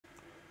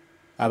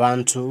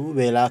Abantu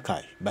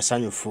Rakai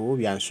basanyufu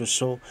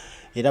byansuso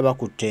era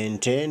bakutte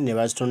ente ne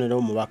bazitonera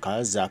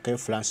omubaka Zaake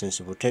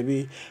Francis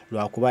Butebi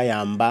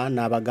lwakubayamba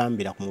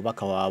n'abagambira ku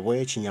mubaka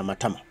waabwe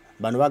Kinyamatama.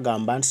 Bano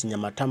bagamba nti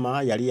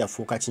Kinyamatama yali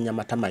yafuuka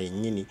Kinyamatama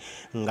yennyini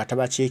nga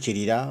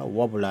tabakiikirira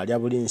wabula alya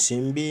buli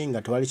nsimbi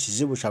nga tewali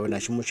kizibu kyabwe na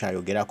kimu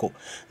kyayogerako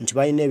nti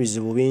balina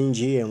ebizibu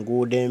bingi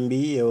enguudo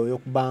embi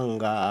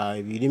ey'okubanga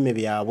ebirime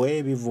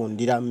byabwe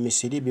bivundira mu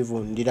Misiri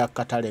bivundira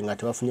katale nga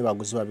tebafunye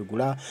baguzi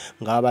babigula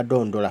nga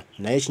babadondola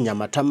naye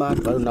Kinyamatama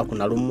tebalonaku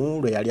na lumu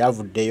lwe yali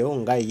avuddeyo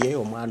nga ye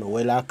omwana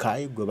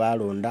ow'Erakai gwe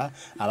balonda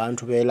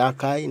abantu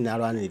b'Erakai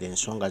n'alwanirira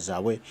ensonga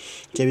zaabwe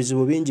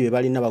ebizibu bingi bye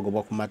balina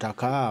bagobwa ku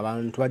mataka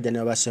abantu bajja ne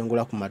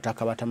basengula ku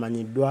mataka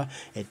batamanyiddwa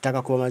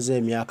ettaka ko bamaze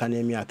emyaka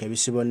n'emyaka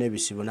ebisibo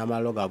n'ebisibo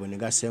n'amalo gaabwe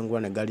ne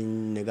gasengula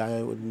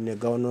ne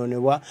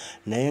gawonoonebwa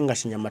naye nga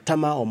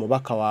Kinyamatama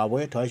omubaka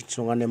waabwe tewali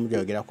nsonga n'emu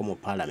gyogerako mu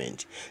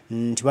Parliament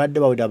nti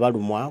badde bawulira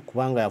balumwa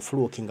kubanga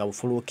yafuluukinga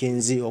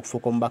bufuluukinzi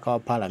okufuuka omubaka wa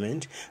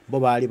Parliament bo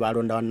baali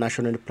balonda wa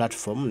National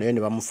Platform naye ne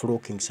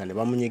bamufuluukingisa ne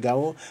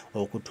bamunyigawo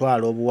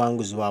okutwala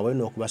obuwanguzi bwabwe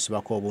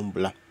n'okubasibako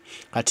obumbula.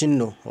 Kati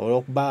nno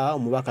olwokuba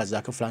omubaka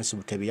Zaake Francis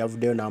Butebi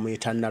yavuddeyo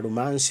n'amuyita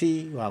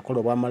Nalumansi wakola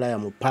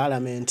obwamalaya mu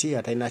Parliament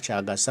atalina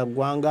kyagasa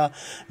ggwanga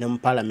ne mu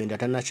Parliament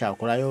atalina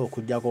kyakolayo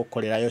okujjako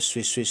okukolerayo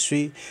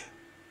swiswiswi.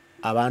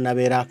 Abaana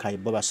b'Erakai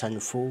bo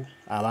basanyufu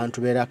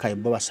abantu b'Erakai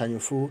bo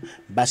basanyufu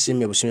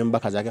basimye busimye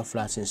mubaka Zaake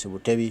Francis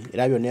Butebi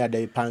era byonna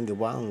yadde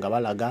bipangibwa nga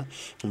balaga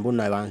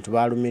mbuna abantu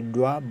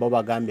balumiddwa bo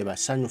bagambye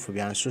basanyufu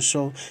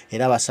byansuso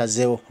era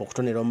basazeewo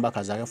okutonera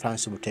omubaka Zaake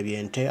Francis Butebi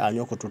ente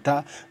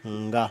anyokututa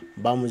nga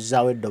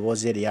bamuzaawo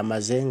eddoboozi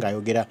eryamaze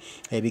ng'ayogera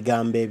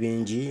ebigambo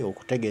ebingi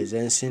okutegeeza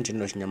ensi nti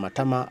nno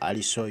Kinyamatama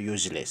ali so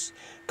useless.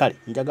 Kale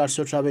njagala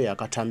tulabe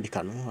akatambi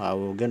kano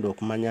awo ogenda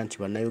okumanya nti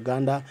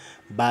bannayuganda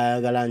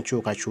baagala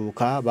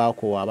nkyukakyuka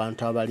baakoowa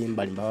abantu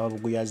abalimbalimba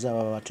bababuguyaza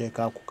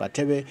babateeka ku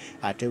katebe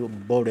ate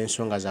bo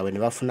olw'ensonga zaabwe ne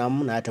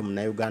bafunamu naye ate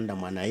munnayuganda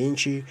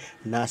mwanayinki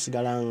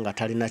n'asigala nga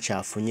talina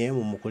kyafunye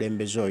mu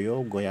mukulembeze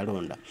oyo gwe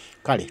yalonda.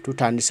 Kale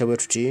tutandise bwe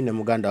tuti ne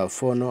muganda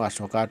waffe ono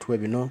asooka atuwe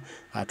bino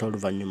ate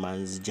oluvannyuma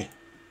nzije.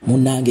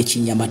 Munnange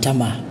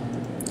Kinyamatama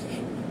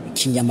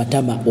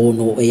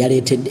ono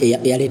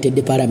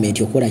eyaleetedde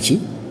Parliament okola ki?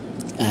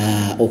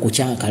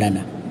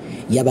 Okukyankalana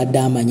yabadde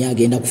amanya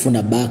agenda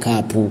kufuna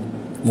backup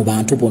mu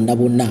bantu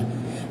bonna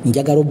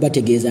njagala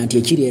obategeeza nti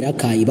ekiri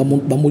Erakai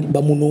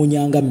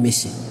bamunoonyanga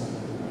mmese.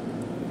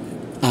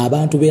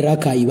 Abantu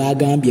b'Erakai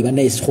bagambye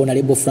bannaye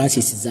Honorable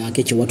Francis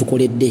Zaake kye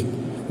watukoledde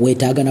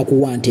weetaaga na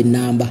kuwa nte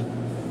ennamba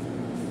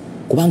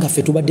kubanga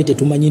ffe tubadde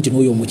tetumanyi nti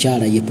n'oyo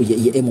omukyala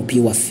ye MP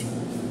waffe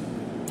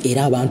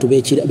era abantu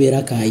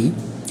b'Erakai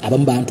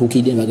abamu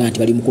bantuukiridde ne bagamba nti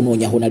bali mu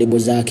kunoonya Honorable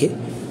Zaake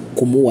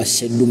kumuwa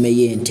seddume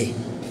y'ente.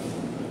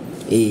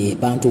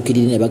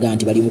 Bantuukiridde ne bagamba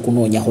nti bali mu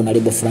kunoonya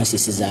Honorable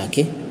Francis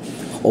Zaake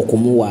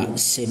okumuwa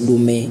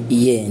seddume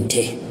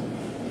y'ente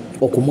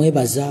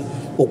okumwebaza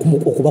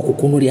okuba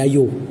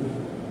kukunulirayo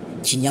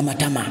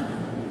Kinyamatama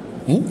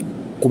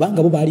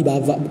kubanga bo baali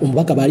bava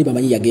omubaka baali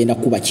bamanyi yagenda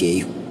kuba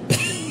kyeyo.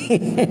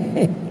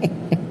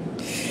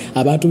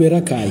 Abantu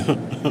b'Erakai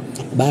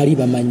baali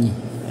bamanyi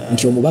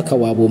nti omubaka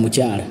waabwe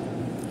omukyala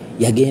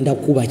yagenda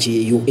kuba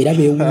kyeyo era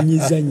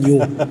beewunyiza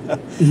nnyo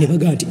ne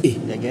bagamba nti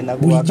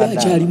bulijjo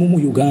akyalimu mu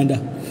Uganda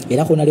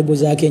era Honorable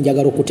Zaake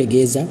njagala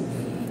okutegeeza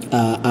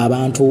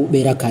abantu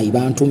b'Erakai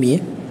bantumye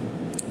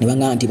ne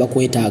bagamba nti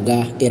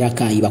bakwetaaga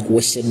Erakai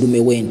bakuwe seddume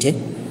w'ente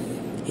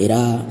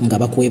era nga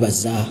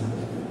bakwebaza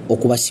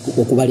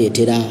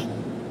okubaleetera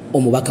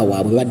omubaka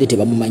waabwe badde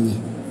tebamumanyi.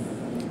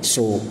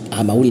 So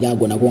amawulire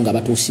ago nago nga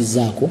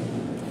batuusizzaako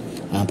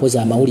mpozi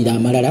amawulire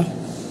amalala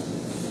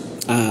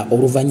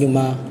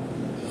oluvannyuma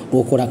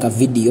lw'okola ka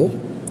vidiyo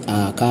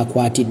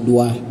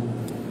kakwatiddwa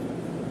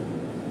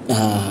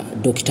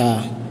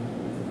Dr.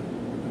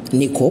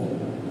 Nico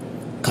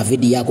ka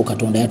vidiyo ako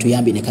Katonda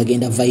yatuyambye ne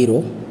kagenda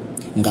viral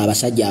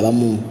ng'abasajja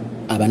abamu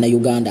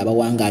Abannayuganda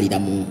abawangaalira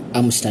mu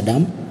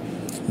Amsterdam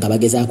nga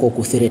bagezaako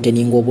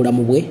okuthreateninga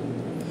obulamu bwe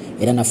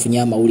era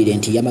nafunye amawulire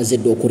nti yamaze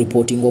dde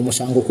okuripootinga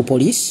omusango ku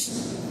poliisi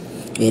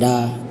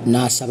era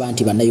n'asaba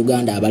nti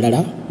Bannayuganda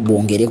abalala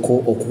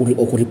bongereko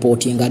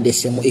okuripootinga the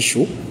same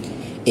issue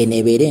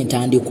enebeere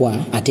entandikwa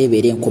ate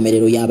ebeere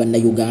enkomerero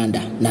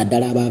y'Abannayuganda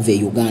naddala abaava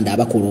e Uganda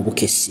abakola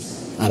obukessi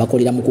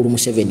abakolera mukulu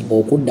Museveni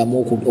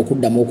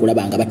okuddamu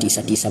okulaba nga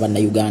batiisatiisa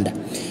Bannayuganda.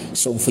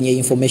 So nfunye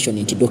information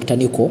nti Dr.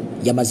 Nico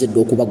yamaze dde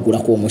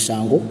okubaggulako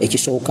omusango.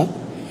 Ekisooka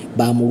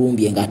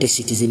bamulumbye ng'ate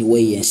citizen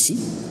weyensi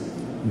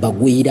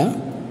bagwira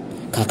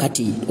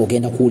kakati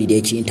ogenda kuwulira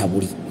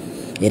ekintabuli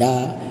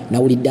era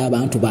nawulidde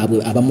abantu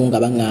baabwe abamu nga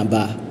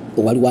baŋŋamba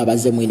waliwo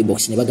abazze mu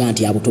inbox ne bagamba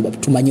nti abo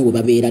tumanyi we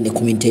babeera ne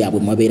community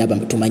yaabwe mwabeera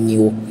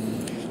tumanyiwo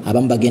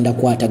abamu bagenda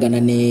kukwatagana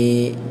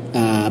ne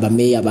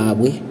abameeya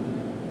baabwe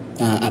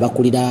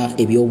abakulira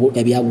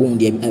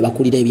ebyagundi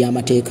abakulira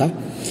ebyamateeka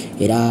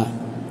era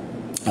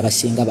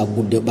abasinga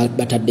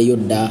bataddeyo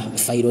dda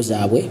fayiro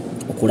zaabwe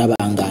okulaba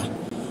nga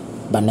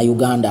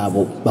Bannayuganda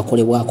abo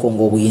bakolebwako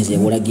ng'obuyinza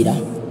ebulagira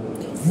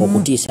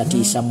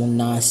okutiisatiisa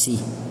munnansi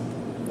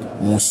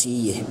mu nsi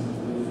ye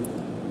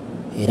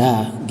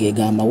era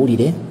gega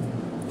amawulire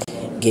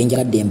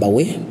genjagadde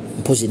mbawe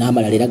mpozi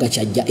n'amalala era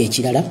gakyajja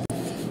ekirala.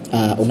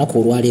 Olunaku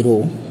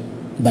olwaleero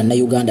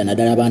bannayuganda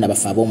naddala abaana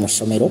baffe ab'omu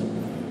ssomero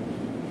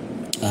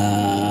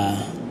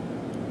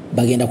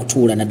bagenda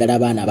kutuula naddala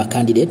abaana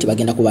abakandidate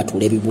bagenda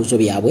kubatuula ebibuuzo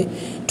byabwe.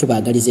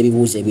 Tubaagaliza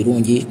ebibuuzo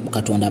ebirungi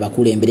Katonda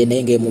abakulembere,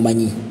 naye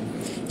ng'emumanyi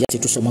jasi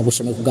tusoma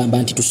busome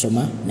kugamba nti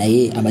tusoma,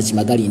 naye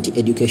amazima gali nti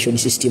education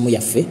system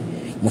yaffe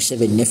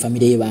Museveni ne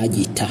famire ye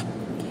baagiyita.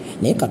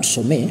 Naye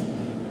katusome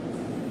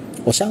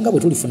osanga bwe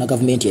tulifuna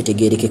gavumenti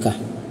etegeerekeka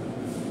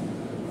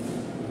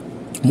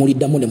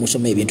muliddamu ne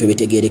musoma ebintu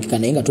ebitegeerekeka,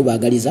 naye nga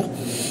tubaagaliza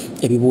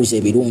ebibuuzo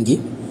ebirungi.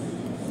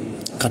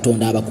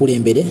 Katonda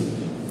abakulembere,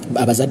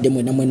 abazadde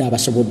mwena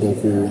abasobodde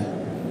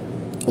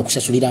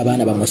okusasulira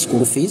abaana bammwe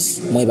school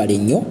fees, mwebale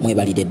nnyo,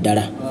 mwebalire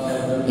ddala,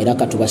 era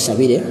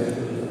katubasabire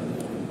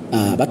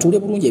batuule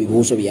bulungi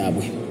ebibuuzo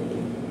byabwe.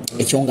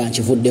 Ekyo nga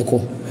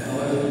nkivuddeko,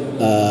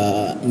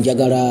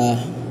 njagala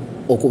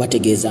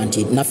okubategeeza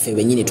nti naffe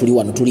bennyini tuli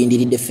wano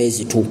tulindiridde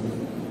phase 2,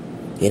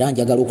 era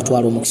njagala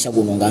okutwala omukisa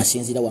guno nga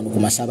nsinzira wano ku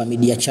Masaba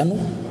Media Channel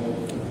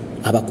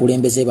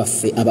abakulembeze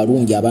baffe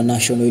abalungi aba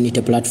National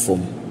Unity Platform.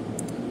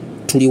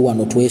 Tuli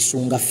wano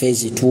twesunga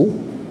phase 2,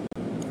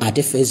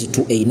 ate phase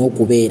 2 erina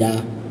okubeera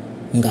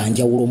nga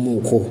njawulo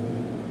muuko,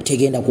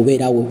 tegenda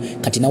kubeerawo.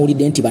 Kati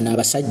nawulidde nti bano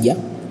abasajja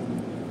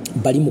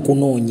bali mu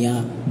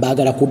kunoonya,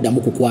 baagala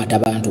kuddamu kukwata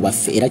abantu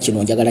baffe, era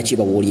kino njagala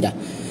kibabuulira.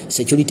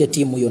 Security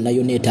team yonna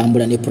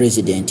etambula ne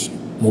president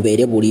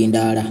mubeere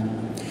bulindaala.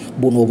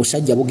 Buno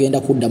obusajja bugenda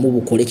kuddamu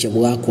bukole kye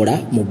bwakola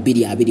mu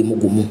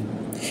 2021.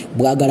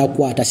 Bwagala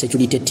kukwata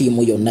security team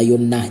yonna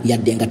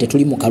yadde nga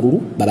tetuli mu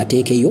kalulu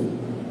babateekeyo.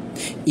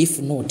 If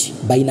not,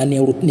 balina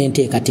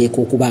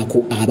n'enteekateeka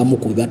okubaako abamu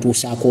ku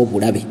bibatuusaako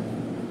obulabe.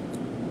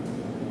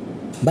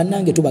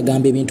 Bannange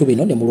tubagamba ebintu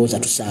bino ne mulooza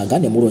tusaaga,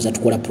 ne mulooza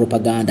tukola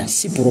propaganda.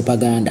 Si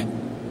propaganda.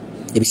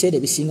 Ebiseera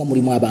ebisinga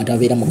mulimu abantu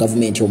abeera mu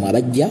gavumenti omwo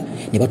abajja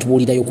ne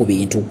batubuulirayo ku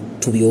bintu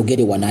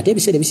tubyogere wano, ate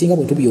ebiseera ebisinga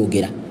bwe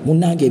tubyogera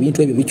munnange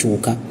ebintu ebyo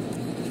bikyuka.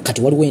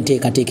 Kati waliwo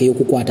enteekateeka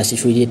y'okukwata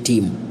security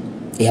team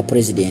eya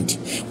president.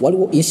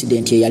 Waliwo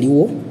incident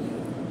eyaliwo,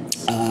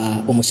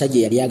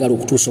 omusajja yali agala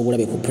okutuusa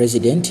obulabe ku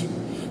president.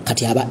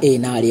 Kati aba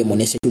NRM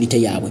ne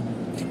security yaabwe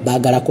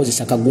baagala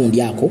kozesa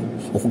kagundi ako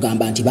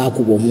okugamba nti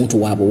baakuba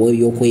omuntu waabwe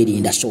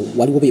w'ebyokwerinda. So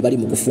waliwo be bali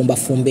mu kufumba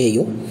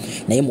eyo,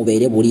 naye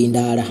mubeere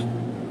bulindaala.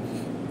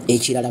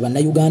 Ekirala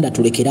bannayuganda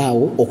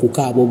tulekeraawo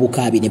okukaaba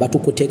obukaabi ne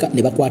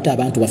bakwata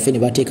abantu baffe ne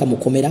bateeka mu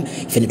komera,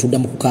 ffe ne tudda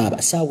mu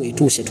kukaaba. Saawa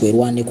etuuse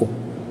twerwaneko,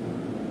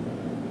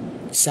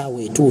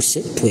 saawa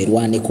etuuse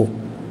twerwaneko.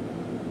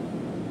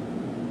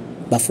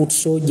 Bafuuti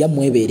sojja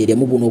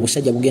mwebeereremu, buno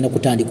obusajja bugenda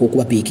kutandika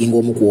okuba piikinga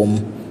omu ku omu.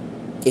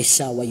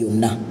 Essaawa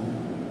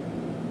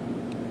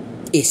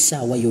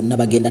yonna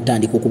bagenda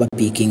tandika okuba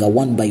piikinga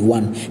one by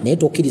one, naye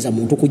tokkiriza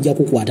muntu kujja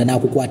kukwata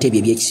n'akukwata ebyo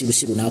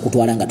ebyekisirusiru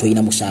n'akutwala nga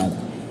toyina musango.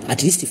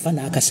 At least fa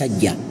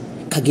n'akasajja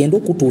kagenda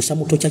okutuusa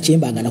mu tokya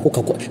kyembanga nako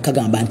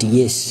kagamba nti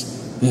yes.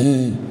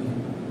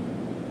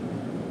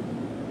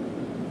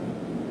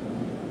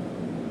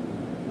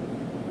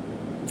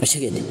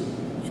 Oshegede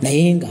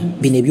naye nga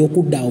bino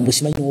ebyokuddaawo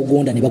mbusimanyi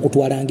n'ogonda ne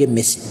bakutwala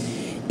ng'emmese,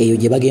 eyo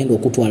gye bagenda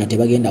okutwala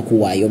tebagenda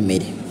kuwaayo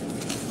mmere.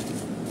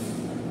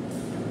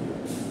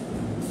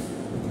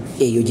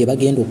 Eyo gye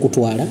bagenda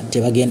okutwala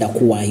tebagenda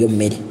kuwaayo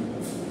mmere.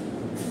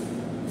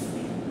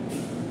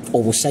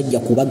 Obusajja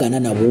kubagana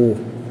nabwo.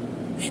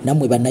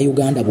 Nammwe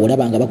bannayuganda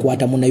bw'olaba nga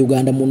bakwata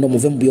munnayuganda munno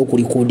muve mu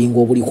by'okulikodinga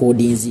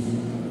obulikodinzi.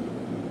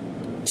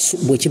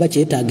 Bwe kiba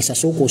kyetaagisa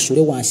sooka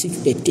osule wansi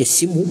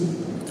essimu,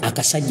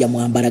 akasajja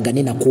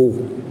mwambalagane nako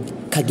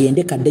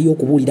kagende kaddeyo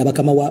okubuulira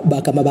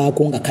bakama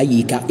baako nga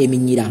kayiika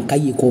eminyira,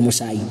 kayiika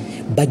omusaayi.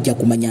 Bajja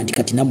kumanya nti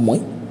kati nammwe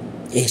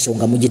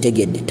ensonga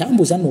mugitegedde.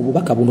 Tambuza nno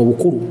obubaka buno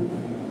bukulu,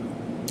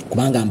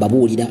 kubanga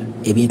mbabuulira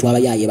ebintu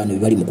abayaaye bano bye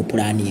bali mu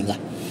kupulaaninga.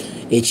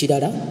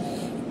 Ekirala,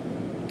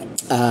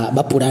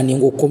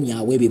 bapulaaninga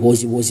okukomyawo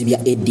ebibooziboozi bya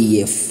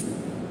ADF.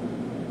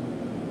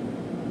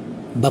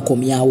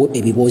 Bakomyawo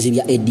ebiboozi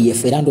bya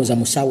ADF, era ndooza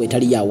mu ssaawa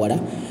etali yawala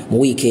mu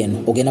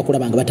weekend ogenda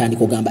kulaba nga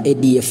batandika ogamba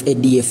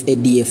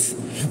ADF,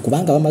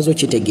 kubanga bamaze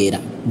okitegeera.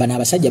 Bano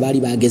abasajja baali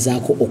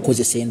bagezaako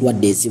okukozesa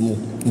endwadde ezimu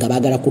nga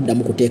baagala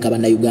kuddamu kuteeka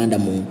bannayuganda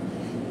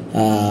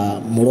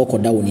mu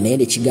lockdown, naye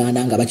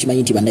nekigaana nga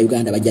bakimanyi nti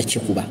bannayuganda bajja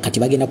kikuba. Kati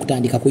bagenda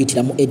kutandika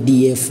kuyitiramu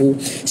ADF,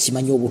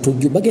 simanyi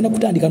obutujju, bagenda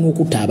kutandika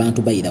n'okutta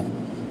abantu bayirawo.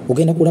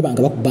 Ogenda kulaba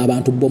nga bakuba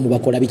abantu bomu,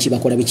 bakola biki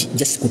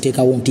just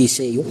kuteekawo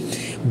ntiisa eyo.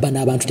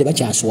 Bano abantu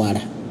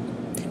tebakyaswala.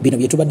 Bino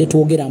bye tubadde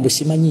twogera mbu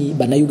simanyi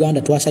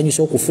bannayuganda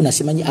twasanyusa okufuna,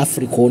 simanyi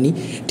Africoni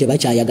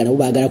tebakyayagala, bo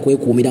baagala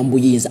kwekuumira mu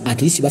buyinza.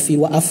 At least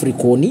bafiirwa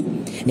Africoni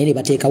naye ne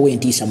bateekawo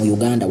entiisa mu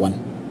Uganda wano.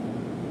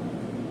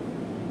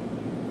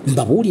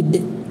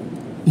 Mbabuulidde,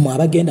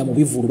 mwabagenda mu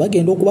bivulu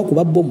bagenda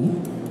okubakuba bomu,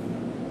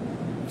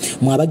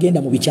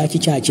 mwabagenda mu bikyaki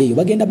eyo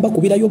bagenda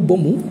bakubirayo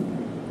bomu,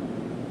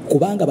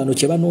 kubanga bano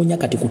kye banoonya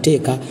kati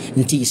kuteeka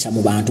ntiisa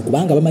mu bantu,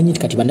 kubanga bamanyi nti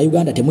kati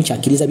bannayuganda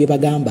temukyakkiriza bye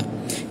bagamba.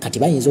 Kati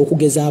bayinza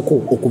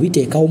okugezaako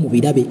okubiteekawo mu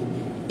birabe,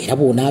 era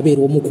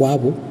bw'onaabeera omu ku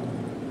abo.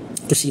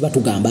 Tusiiba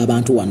tugamba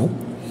abantu wano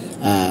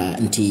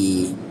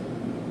nti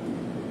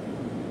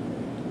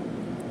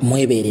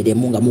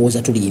mwebereremu nga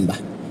muwoza tulimba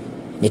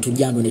ne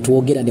tujjano ne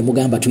tuogera ne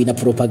mugamba tulina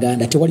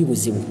propaganda. Tewali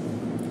buzibu.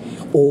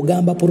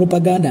 Ogamba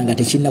propaganda nga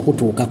tekinna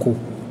kutuukako,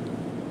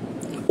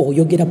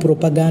 oyogera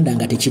propaganda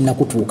nga tekinna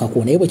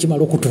kutuukako, naye bwe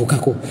kimala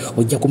okutuukako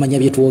ojja kumanya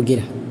bye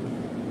twogera.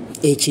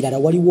 Ekirala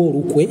waliwo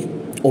olukwe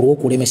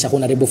olw'okulemesa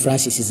Honorable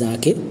Francis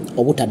Zaake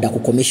obutadda ku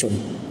commission,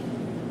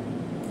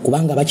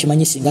 kubanga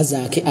bakimanyi singa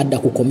Zaake adda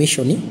ku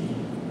commission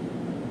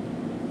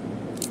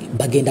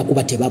bagenda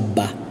kuba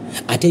tebabba.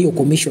 Ate yo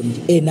commission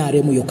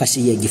NRM yo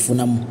kasi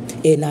yegifunamu,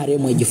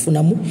 NRM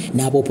egifunamu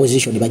n'aba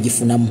opposition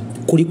bagifunamu.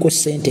 Kuliko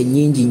sente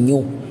nyingi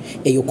nnyo.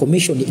 Eyo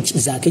commission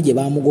Zaake gye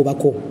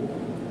bamugobako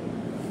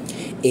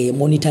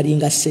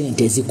monitoringa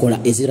sente ezikola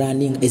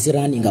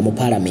eziraninga mu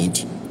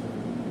parliament.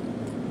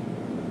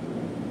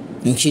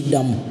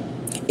 Nkiddamu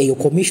eyo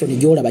commission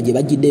gyolaba gye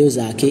bagiddeyo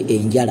Zaake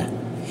enjala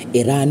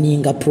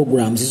eraninga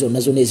programs zonna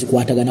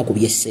ezikwatagana ku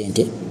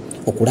by'essente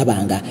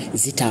okulaba nga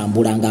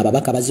zitambula, nga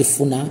ababaka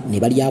bazifuna ne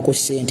balyako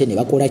sente ne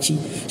bakola ki.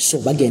 So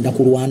bagenda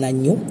kulwana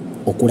nnyo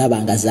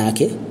okulaba nga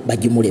Zaake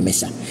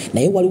bagimulemesa.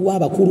 Naye waliwo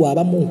abakulu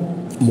abamu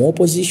mu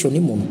opposition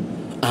muno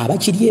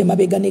abakiri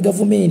emabega ne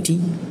gavumenti.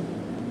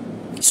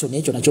 So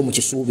nekyo nakyo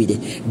mukisuubire.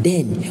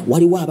 Then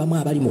waliwo abamu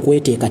abali mu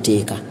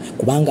kweteekateeka,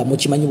 kubanga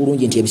mukimanyi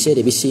bulungi nti ebiseera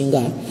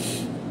ebisinga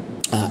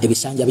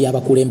ebisanja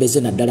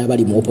by'abakulembeze naddala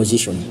abali mu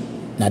opposition,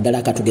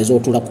 naddala katugeze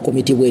otula ku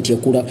committee bweti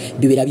ekula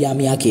bibira bya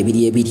myaka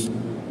ebiri.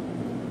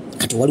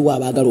 Kati waliwo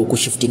abaagala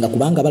okushiftinga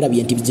kubanga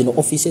balabye nti zino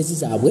offices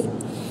zaabwe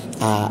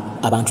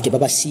abantu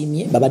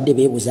tebabasiimye, babadde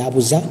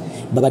beebuzaabuza,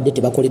 babadde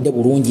tebakoledde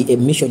bulungi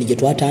emission gye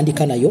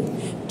twatandika nayo,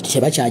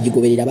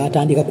 tebakyagigoberera,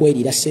 batandika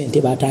kweriira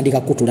ssente,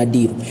 batandika kutula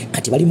ddiiro.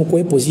 Kati bali mu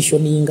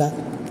kwepositioninga.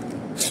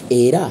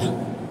 Era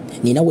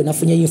nina we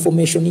nafunye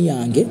information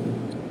yange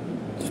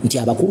nti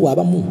abakulu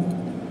abamu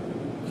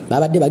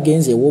babadde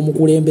bagenze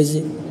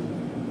ew'omukulembeze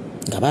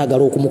nga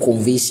baagala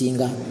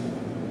okumukonvinsinga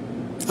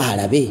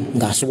alabe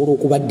ng'asobola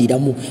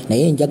okubaddiramu.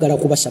 Naye njagala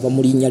kubasaba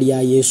mu linnya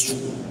lya Yesu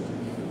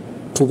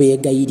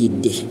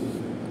tubeegayiridde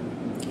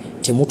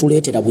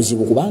temutuleetera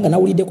buzibu, kubanga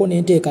nawuliddeko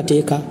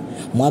n'enteekateeka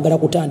mwagala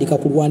kutandika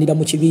kulwanira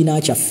mu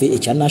kibiina kyaffe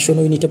ekya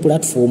National Unity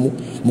Platform.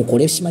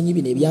 Mukole simanyi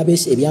bino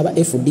ebyaba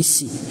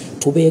FDC.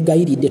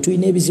 Tubeegayiridde,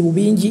 tulina ebizibu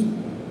bingi,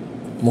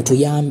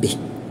 mutuyambe,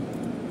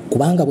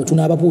 kubanga bwe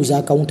tunaababuuza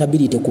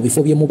accountability ku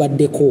bifo bye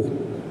mubaddeko,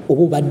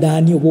 oba obadde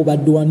ani oba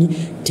obadde wani,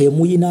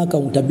 temuyina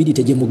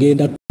accountability gye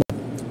mugenda.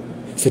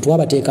 Ffe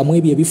twabateekamu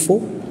ebyo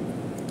ebifo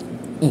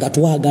nga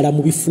twagala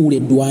mu bifuula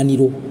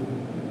eddwaniro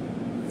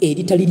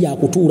eritali lya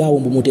kutuula awo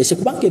mumuteese,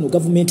 kubanga eno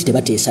gavumenti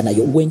tebateesa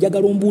nayo. Gwe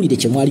njagala ombuulire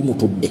kye mwali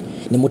mutudde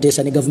ne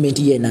muteesa ne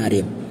gavumenti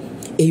y'NRM.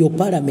 Eyo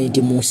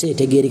palamenti mu nsi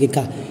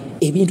etegeerekeka,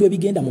 ebintu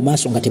ebigenda mu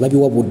maaso nga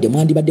tebabiwabudde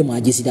mwandibadde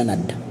mwagizira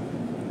nadda.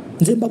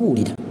 Nze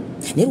mbabuulira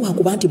naye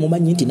lwakuba nti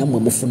mumanyi nti nammwe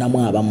mufunamu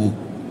abamu.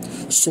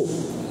 So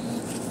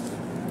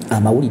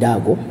amawulire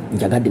ago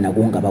njagadde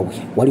nago nga bawe.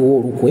 Waliwo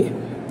olukwe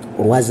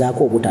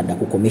olwazaako obutadda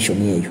ku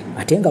commission eyo,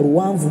 ate nga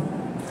luwanvu.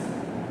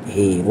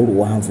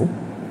 Luwanvu.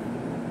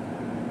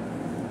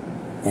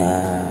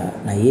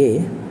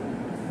 Naye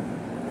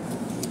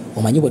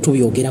omanyi bwe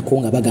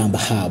tubyogerako nga bagamba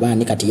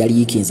abaani kati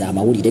yaliyikinza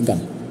amawulire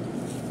gano.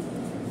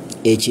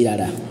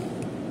 Ekirala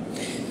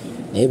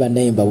naye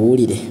bannaye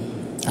mbabuulire,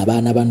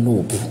 abaana ba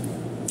Nuupu,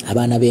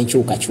 abaana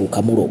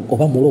b'enkyukakyuka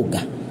oba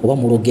muloga oba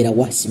mulogera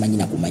wa simanyi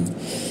na kumanya.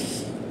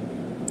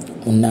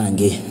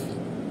 Munnange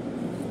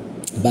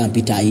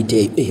bampita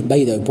ayite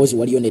by the way, pozi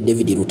waliyo ne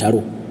David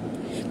Lutalo,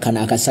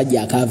 kana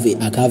akasajja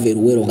akava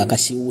eruwero nga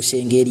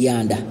kasiwuse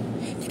ng'eryanda.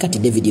 Kati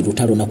David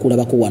Lutalo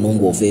nakulabako wano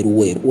ng'ova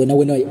eruwero, wena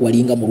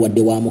walinga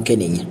mulwadde wa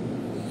mukenenya.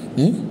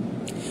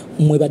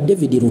 Mmwe ba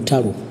David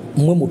Lutalo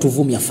mmwe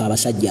mutuvumya ffe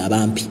abasajja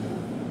abampi,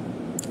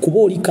 kuba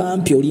oli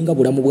kampi olinga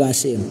bulamu bwa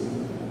nsi eno.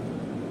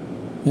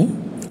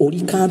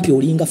 Oli kampi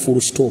olinga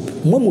full stop,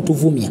 mmwe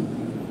mutuvumya.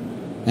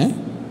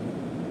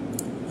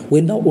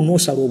 Wena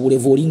onoosala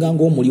obulevu olinga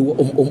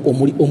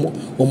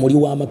ng'omuli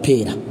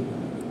w'amapeera.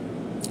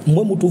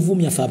 Mmwe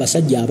mutuvumya ffe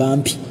abasajja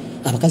abampi,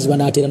 abakazi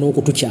banaatera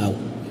n'okutukyawa.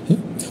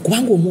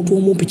 Kubanga omuntu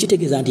omumpi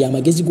kitegeeza nti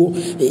amagezi go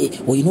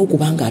olina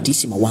okubanga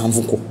atiisi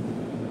mawanvuko.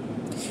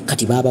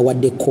 Kati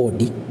baabawadde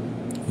koodi,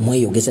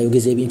 mweyogeza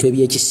ebintu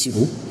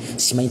eby'ekisiru,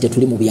 simanyi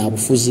tetuli mu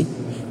byabufuzi.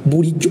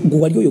 Bulijjo gwe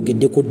wali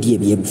oyogeddeko ddi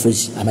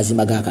ebyebufuzi,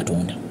 amazima ga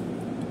Katonda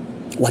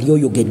wali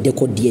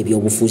oyogeddeko ddi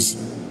ebyobufuzi.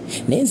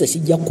 Naye nze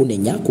sijja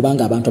kunenya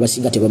kubanga abantu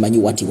abasinga tebamanyi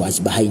what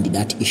was behind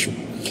that issue.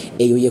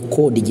 Eyo ye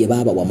koodi gye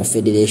baabawa mu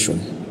federation.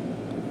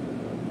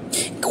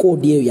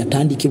 Koodi eyo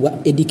yatandikibwa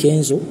Eddie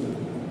Kenzo,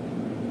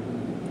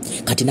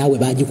 kati naawe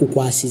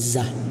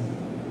baagikukwasizza.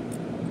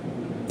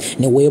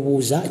 Ne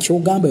weebuuza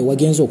ky'ogamba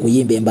ewagenza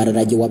okuyimba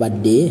embalala gye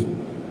wabadde,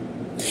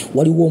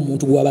 waliwo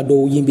omuntu gwe wabadde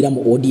oyimbira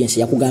mu audience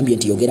yakugambye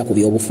nti yogera ku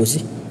byobufuzi.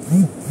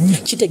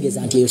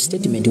 Kitegeeza nti eyo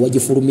statement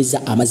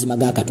wagifulumiza amazima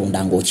ga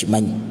Katonda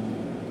ng'okimanyi.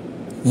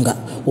 Nga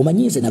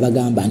omanyi nze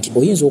nabagamba nti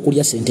oyinza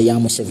okulya sente ya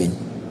Museveni,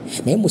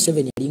 naye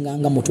Museveni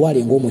yalinganga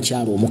mutwale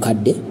ng'omukyalo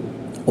omukadde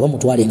oba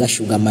mutwale nga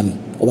sugar mami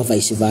oba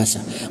vice versa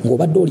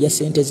ng'obadde olya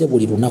sente ze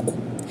buli lunaku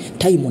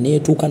time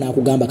neetuuka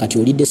n'akugamba kati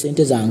olidde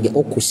sente zange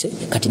okuse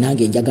kati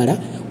nange njagala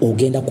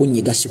ogenda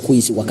kunnyiga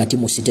squeeze wakati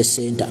mu city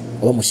center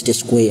oba mu city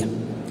square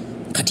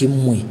kati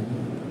mmwe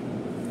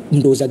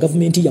ndowooza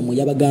gavumenti yammwe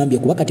yabagambye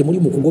kuba kati muli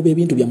mu kugoba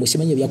ebintu byammwe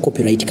simanye bya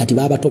copyright kati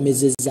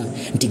baabatomezezza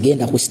nti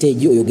genda ku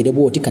stage oyogere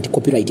bwoti kati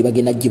copyright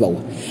bagenda gibawa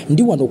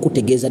ndi wano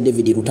okutegeeza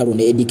David Lutalo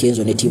ne Eddie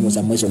Kenzo ne tiimu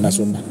zammwe zonna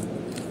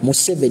mu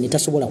 7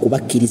 tasobola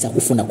kubakkiriza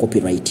kufuna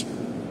copyright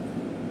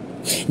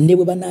ne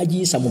bwe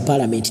banagiyisa mu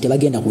parliament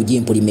tebagenda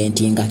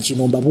kugimplementinga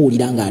kino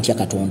mbabuulira nga ntya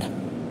Katonda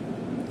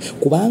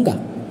kubanga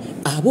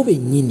abo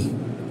bennyini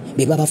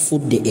be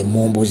babafudde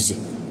emmomboze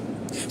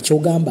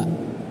kyogamba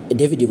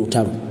David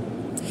Lutalo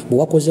bwe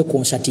wakoze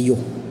concert yo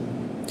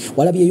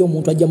walabyeyo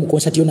omuntu ajja mu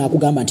concert yo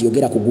n'akugamba nti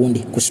yogera ku gundi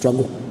ku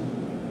struggle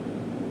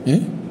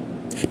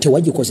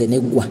tewagikoze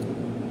neggwa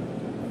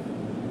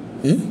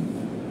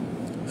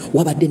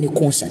wabadde ne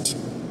concert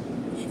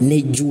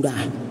nejjula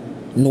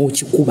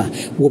n'okikuba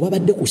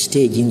bw'obabadde ku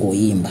stage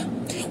ng'oyimba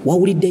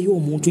wawuliddeyo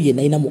omuntu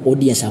yenna ayina mu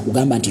audience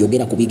akugamba nti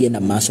yogera ku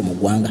bigenda mu maaso mu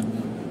ggwanga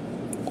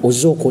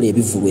ozze okola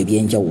ebivulu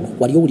ebyenjawulo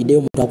wali owuliddeyo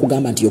omuntu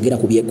akugamba nti yogera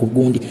ku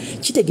gundi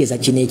kitegeeza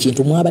kino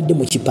ekintu mwabadde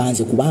mu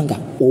kipanze kubanga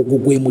ogwo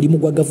gwe mulimu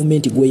gwa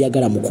gavumenti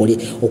gweyagala mukole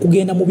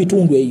okugenda mu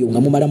bitundu eyo nga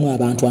mumalamu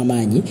abantu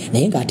amaanyi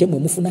naye ng'ate mwe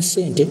mufuna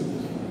ssente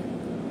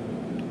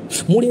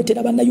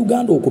muleetera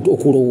bannayuganda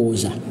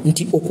okulowooza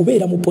nti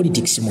okubeera mu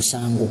politics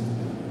musango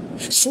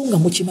so nga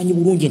mukimanyi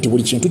bulungi nti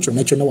buli kintu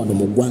kyonna kyonna wano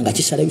mu ggwanga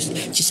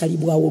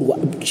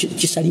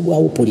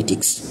kisalibwawo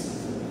politics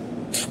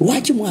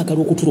lwaki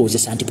mwagala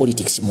okutulowoozesa nti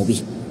politics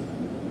mubi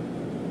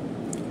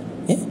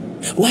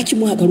lwaki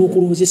mwagala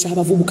okulowoozesa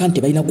abavubuka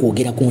nti balina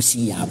kwogera ku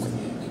nsi yaabwe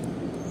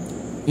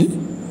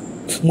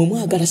mwe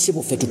mwagala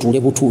ssebo ffe tutuule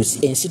butuuzi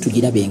ensi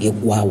tugirabe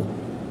ng'eggwaawo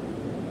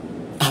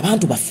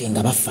abantu baffe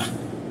nga bafa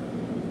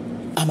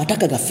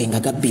amataka gaffe nga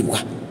gabbibwa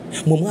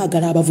mwe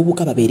mwagala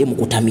abavubuka babeere mu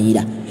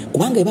kutamiira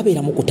kubanga bwe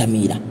babeera mu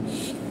kutamiira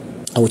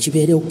awo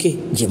kibeere oke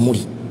gye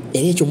muli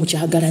era ekyo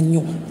mukyagala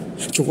nnyo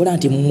kyobola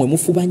nti mmwe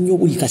mufuba nnyo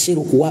buli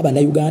kaseera okuwa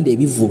abannayuganda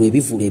ebivulu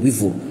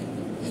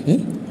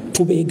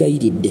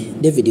tubeegayiridde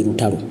David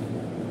Lutalo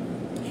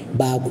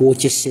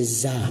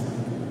baakwokesezza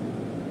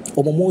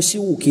omwo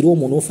mwosiwuukira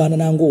omwo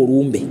n'ofaanana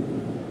ng'olumbe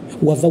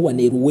wava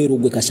wano eruweero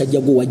gwe kasajja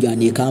gwe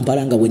wajjana e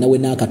Kampala nga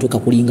wena akatwe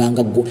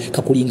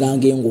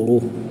kakulinganga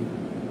engolo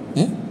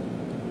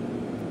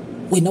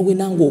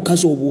wena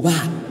ng'okaza obuba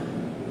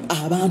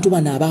abantu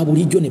bano aba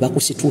bulijjo ne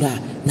bakusitula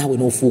naawe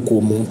n'ofuuka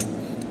omuntu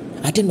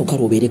ate nno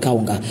kale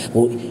obeerekawo nga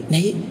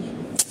naye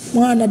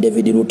mwana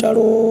David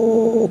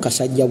Lutalo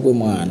kasajja gwe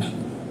mwana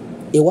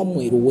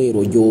ewammwe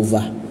eruweero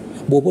gy'ova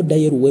bw'oba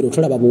oddayo eruweero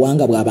tolaba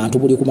buwanga bw'abantu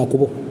buli ku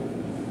makubo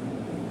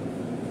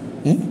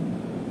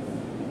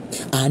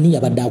ani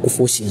yabadde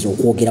akufoosinze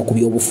okwogera ku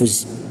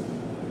byobufuzi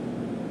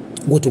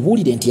gwe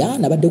tubuulire nti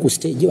nabadde ku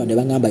stage bano ne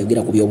baŋŋamba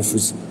yogera ku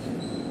byobufuzi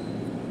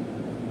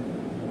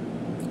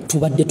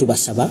tubadde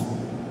tubasaba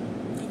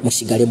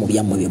musigale mu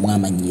byammwe bye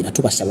mwamanyiira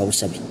tubasaba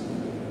busabe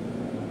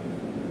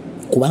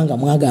kubanga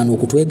mwagaana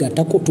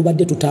okutwegattako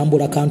tubadde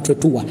tutambula country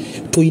tour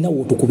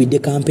toyinawo otukubidde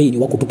campaign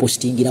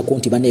wakutupostingirako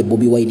nti bane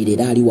Bobi Wine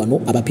leero ali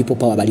wano aba people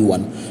power bali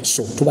wano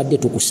so tubadde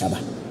tukusaba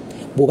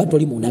bw'oba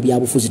toli munda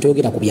byabufuzi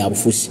toyogera ku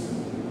byabufuzi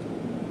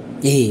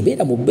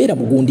beera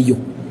mugundiyo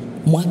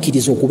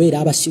mwakkiriza okubeera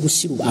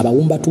abasirusiru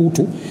abawumba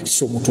tuutu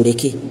so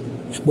mutuleke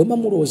bwe mba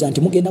mulowooza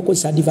nti mugenda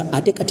kozesa diva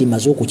ate kati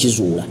maze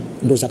okukizuula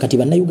ndowooza kati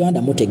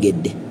bannayuganda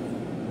mutegedde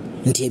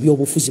nti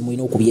ebyobufuzi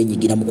mulina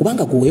okubyenyigiramu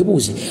kubanga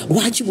kuweebuuze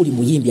lwaki buli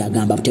muyimbi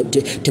agamba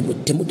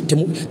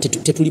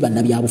tetuli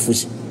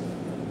bannabyabufuzi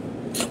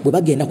bwe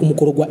bagenda ku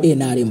mukolo gwa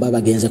NRM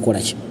baba bagenze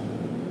kolaki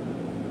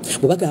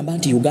bwe bagamba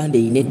nti Uganda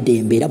erina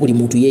eddembe era buli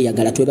muntu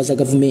yeeyagala twebaza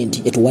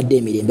gavumenti etuwadde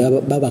emirembe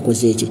baba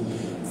bakoze eki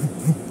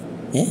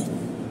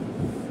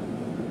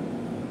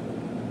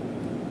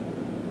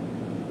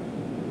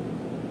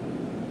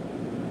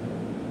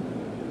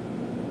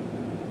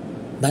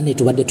banne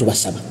tubadde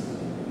tubasaba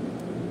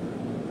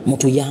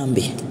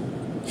mutuyambe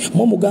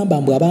mwe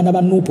mugamba mbwe abaana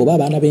ba Nuupu oba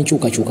abaana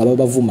b'enkyukakyuka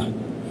babavuma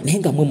naye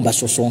nga mwe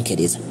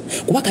mubasosonkereza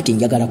kuba kati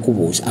njagala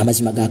kubuuza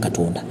amazima ga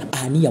Katonda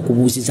ani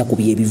yakubuuziza ku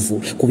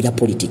byebivu ku bya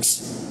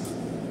politics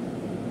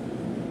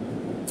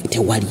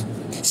tewali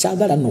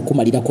saagala nno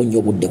okumalirako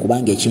nnyo budde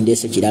kubanga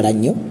ekindeese kirala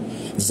nnyo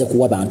nze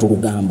kuwa bantu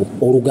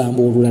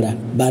olugambo olulala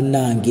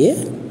bannange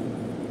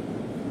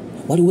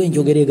waliwo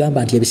enjogera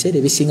egamba nti ebiseera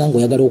ebisinga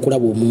ng'oyagala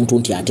okulaba omuntu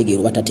nti ategeera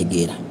oba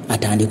tategeera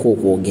atandika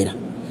okwogera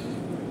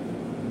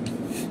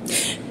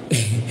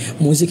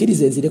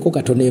munzikirize nzireko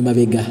katono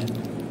emabega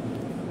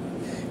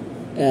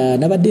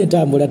nabadde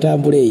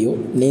ntambula eyo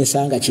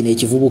nensanga kino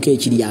ekivubuka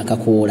ekiri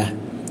akakoola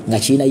nga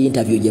kirina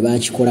interview gye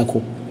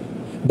baakikolako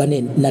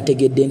bane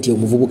nategedde nti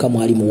omuvubuka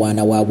mwali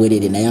muwaana wa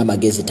bwerere naye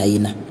amagezi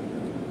tayina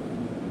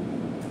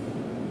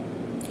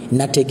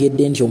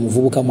nategedde nti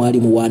omuvubuka mwali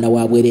muwaana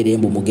wa bwerere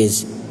mbu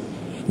mugezi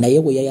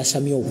naye bwe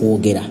yayasamye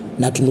okwogera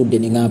natunudde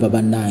ne ngamba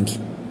bannange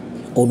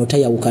ono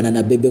tayawukana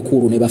na bebe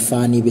kulu ne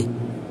bafaani be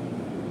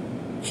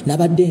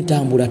nabadde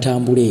ntambula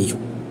eyo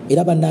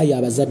era bannaye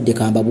abazadde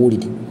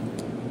kambabuulire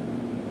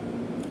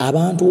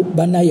abantu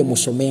bannaye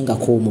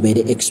musomengako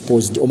mubeere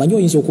exposed. Omanyi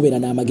oyinza okubeera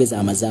n'amagezi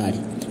amazaali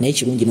naye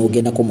kirungi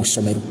n'ogendako mu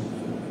ssomero.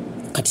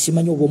 Kati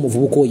simanyi oba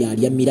omuvubuka oyo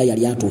alya mmira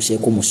yali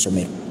atuuseeko mu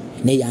ssomero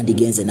naye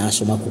yandigenze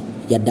n'asomako,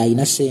 yadde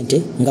alina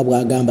ssente nga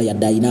bw'agamba,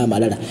 yadde alina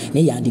amalala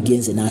naye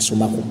yandigenze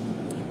n'asomako.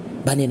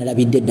 Bane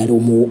nalabidde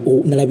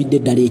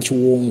eddala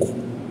ekiwongo,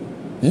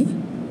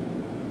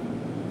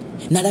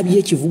 nalabye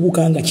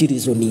ekivubuka nga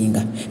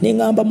kirizoninga ne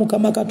ngamba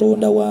Mukama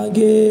Katonda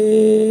wange,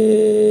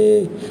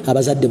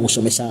 abazadde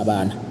musomesa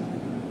abaana.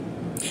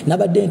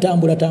 Nabadde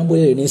ntambula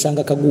eyo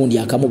nensanga kagundi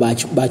akamu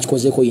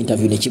bakikozeko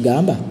interview ne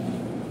kigamba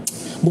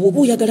bw'oba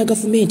oyagala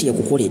gavumenti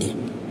yakukolere.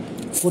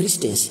 For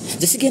instance,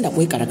 nze sigenda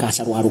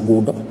kwekalakaasa lwa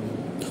luguudo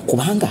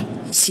kubanga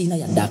siina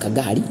yadde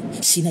akagaali,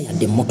 siina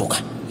yadde emmotoka.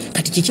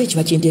 Kati kiki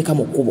ekiba kinteeka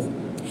mu kkubo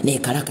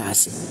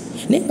neekalakaase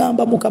ne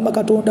ngamba Mukama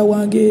Katonda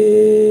wange.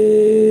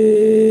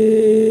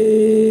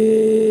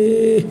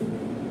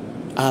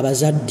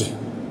 Abazadde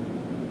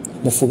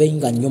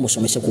mufubenga nnyo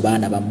musomese ku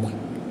baana bammwe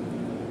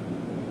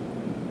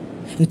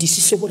nti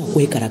sisobola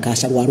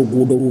kwekalakaasa lwa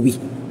luguudo lubi.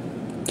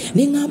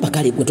 Nengamba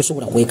kale gwe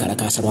tosobola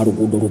kwekalakaasa lwa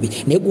luguudo lubi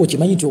naye gwe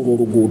okimanyi nti olwo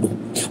oluguudo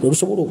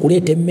lwelusobola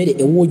okuleeta emmere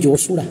ewo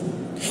gy'osula.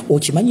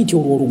 Okimanyi nti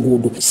olwo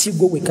oluguudo si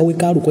gwe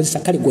weka alukozesa,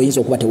 kale gwe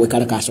oyinza okuba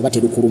tewekalakaasa oba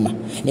terukuluma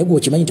naye gwe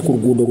okimanyi nti ku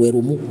luguudo lwe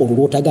lumu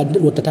olwo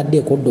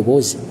lwotataddeeko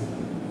ddoboozi.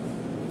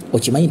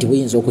 Okimanyi nti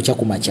buyinza okukya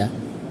ku makya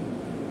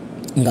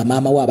nga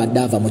maama we abadde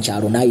ava mu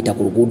kyalo n'ayita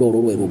ku luguudo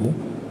olwo lwe lumu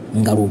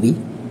nga lubi,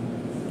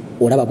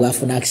 olaba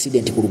bw'afuna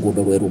accident ku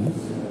luguudo lwe lumu.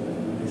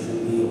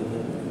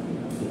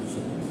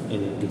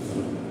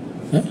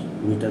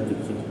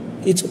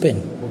 It's open.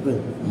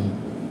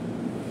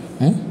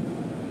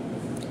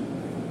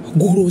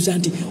 Gwolowooza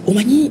nti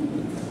omanyi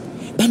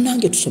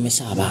bannange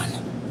tusomesa abaana,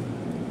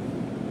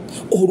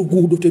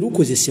 oluguudo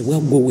terukozesebwa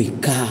gwe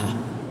wekka.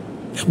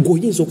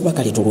 Gw'oyinza okuba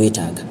kale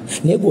tolwetaaga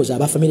naye gwoza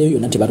abafamire yo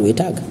yonna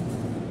tebalwetaaga.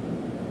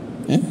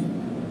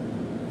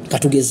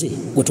 Katugeze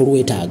gwe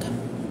tolwetaaga.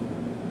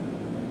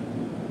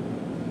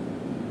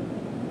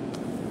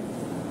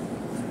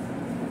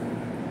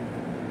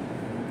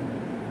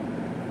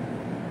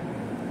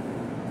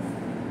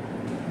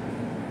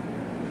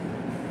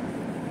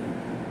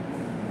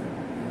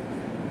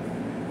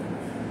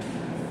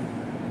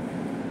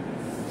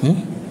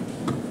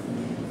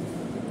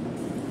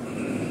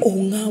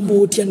 Ongamba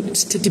otya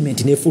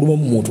statement nefuluma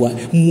mu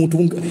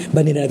muntu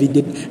bane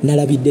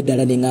nalabidde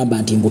ddala ne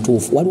ngamba nti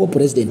mbutuufu. Waliwo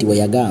president we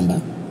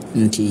yagamba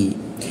nti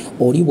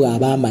oli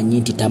bw'aba amanyi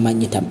nti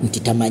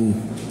tamanyi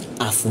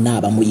afuna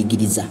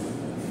abamuyigiriza.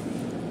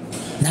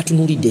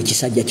 Natunuulidde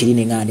ekisajja kiri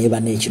ne ngana eba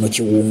n'ekino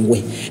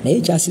kiwungwe naye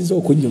ekyasinze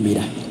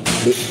okunnyumira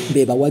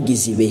be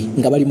bawagizi be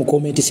nga bali mu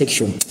comment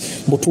section.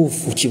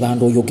 Mbutuufu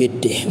Kibanda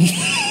oyogedde.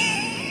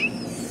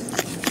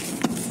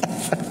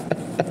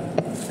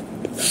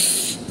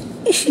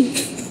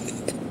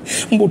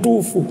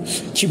 Mbutuufu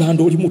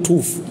Kibanda oli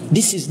mutuufu.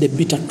 This is the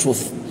bitter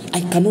truth.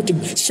 I cannot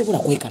sobola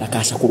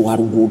kwekalakaasa ku lwa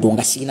luguudo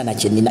nga siina na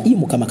kyennina. Iyi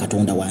Mukama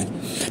Katonda wange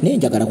naye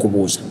njagala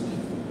kubuuza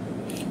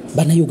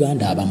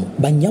bannayuganda abamu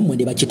bannyammwe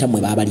ne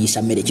bakitammwe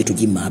baabaliisa mmere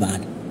kitugimma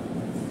abaana.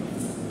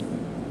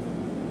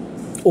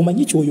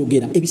 Omanyi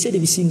kyoyogera ebiseera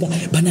ebisinga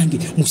banange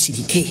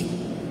musirike.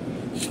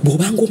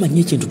 Bw'obanga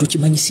omanyi ekintu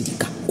tokimanyi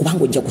sirika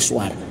kubanga ojja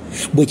kuswala.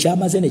 Bwe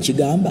kyamaze ne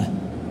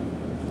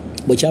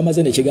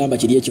kigamba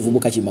kiri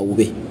ekivubuka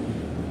kimawube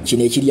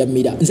kino ekirya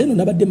mmira. Nze no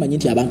nabadde manyi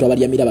nti abantu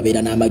abalya mmira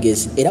babeera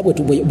n'amagezi era bwe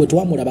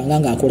twamulabanga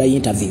ng'akola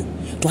interview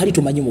twali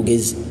tumanyi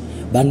mugezi.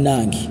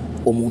 Bannange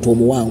omuntu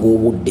omuwanga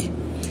obudde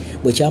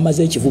bwe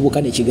kyamaze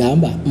ekivubuka ne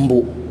kigamba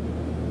mbu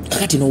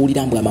kakati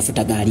n'owulira mbu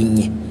amafuta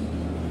gaalinnye.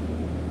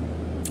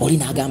 Oli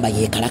n'agamba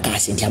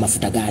yeekalakaase nti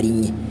amafuta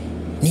gaalinnye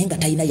naye nga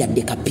talina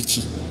yadde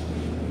kapiki.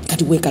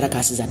 Kati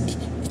weekalakaasiza ddi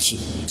ki?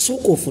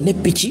 Sooka ofune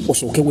piki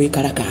osooke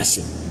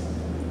weekalakaase.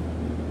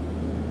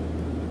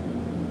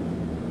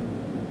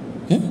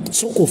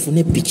 Sooka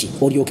ofune piki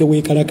olyoke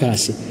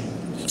weekalakaase.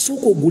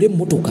 Sooka ogule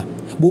emmotoka.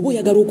 Bw'oba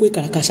oyagala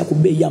okwekalakaasa ku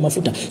bbeeyi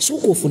y'amafuta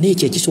sooka ofune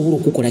ekyo ekisobola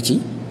okukola ki?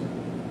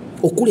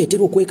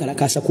 Okuleetera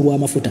okwekalakaasa ku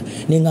lw'amafuta.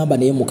 Ne ngamba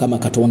naye Mukama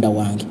Katonda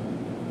wange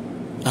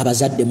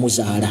abazadde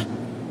muzaala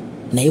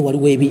naye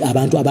waliwo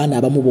abaana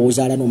abamu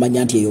b'ozaala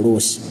n'omanya nti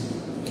eyoloosi.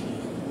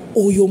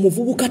 Oyo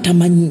omuvubuka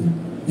tamanyi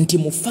nti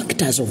mu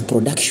factors of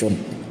production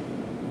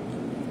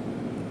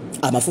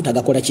amafuta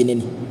gakola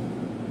kinene.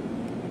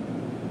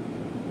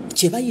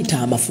 Kye bayita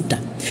amafuta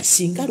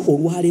singa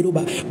olwaleero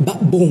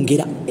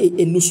bongera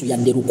ennusu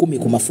yadde 10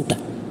 ku mafuta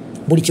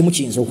buli kimu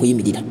kiyinza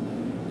okuyimirira.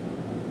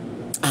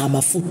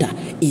 Amafuta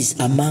is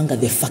among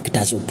the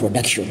factors of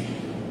production.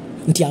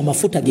 Nti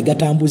amafuta ge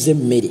gatambuza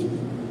emmere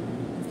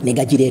ne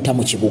gagireeta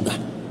mu kibuga.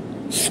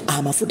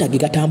 Amafuta ge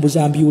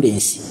gatambuza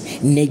ambulance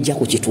nejja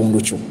ku kitundu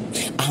kyo.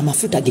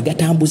 Amafuta ge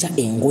gatambuza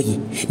engoye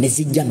ne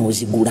zijja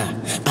n'ozigula.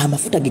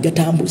 Amafuta ge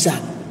gatambuza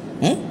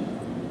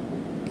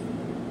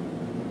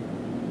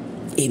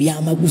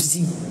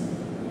ebyamaguzi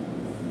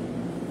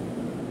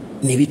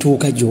ne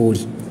bituuka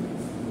gy'oli.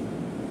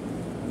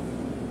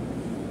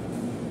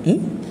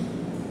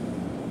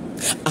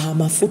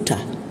 amafuta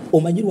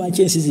omanyi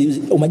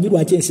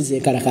lwaki ensi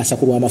zekalakasa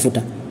ku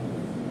lw'amafuta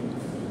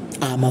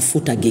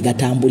amafuta ge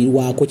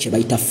gatambulirwako kye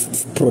bayita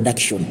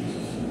production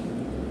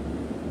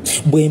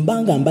bwe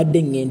mbanga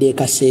mbadde ngenda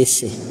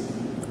ekaseese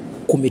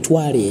ku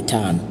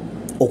 5,000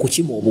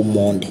 okukima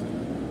obumonde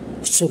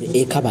sorry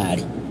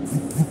ekabaale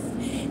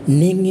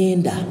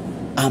nengenda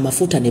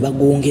amafuta ne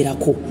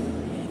bagongerako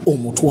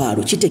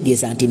 1,000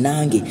 kitegeeza nti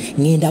nange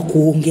ngenda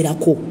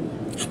kwongerako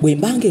bwe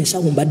mbanga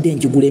ensawo mbadde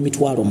njigula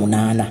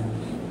 8,000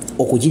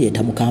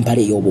 okugireeta mu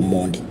Kampala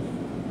ey'obumonde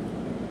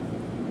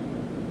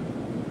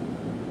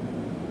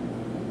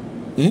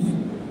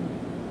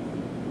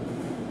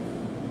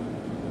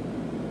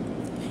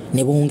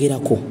ne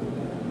bongerako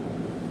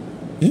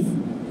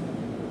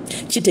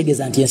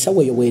kitegeeza nti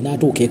ensawo eyo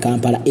bw'enaatuuka e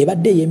Kampala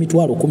ebadde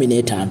ey'emitwalo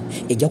 15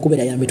 ejja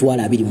kubeera ya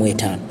mitwalo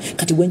 25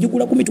 kati bwe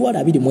njigula ku mitwalo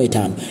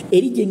 25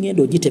 eri gye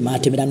ngenda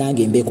ogiteemaatemera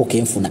nange embeeko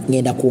kenfuna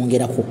ngenda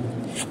kwongerako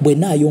bwe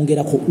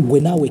naayongerako gwe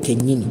naawe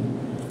kennyini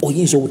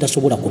oyinza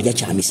obutasobola kulya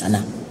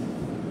kyamisana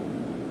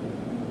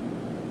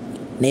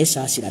naye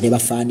saasira ne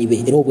bafaani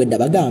be era obwedda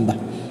bagamba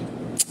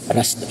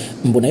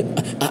mbona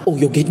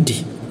oyogedde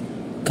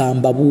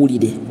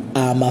kambabuulire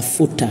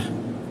amafuta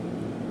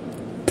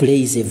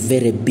plays a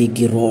very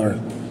big role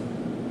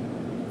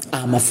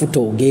amafuta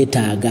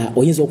ogeetaaga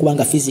oyinza okuba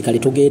nga physically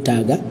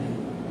togeetaaga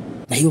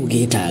naye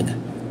ogeetaaga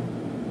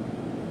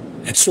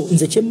so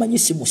nze kyemmanyi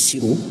si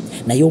musiru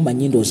naye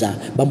omanyi ndooza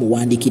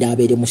bamuwandiikira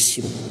abeere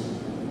musiru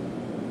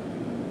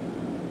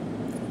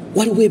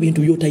waliwo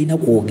ebintu by'otalina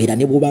kwogera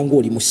ne bw'obanga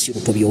oli musiru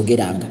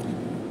tobyogeranga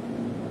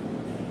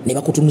ne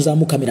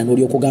bakutunuzaamu kamera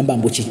n'olyokugamba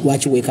mbuki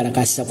lwaki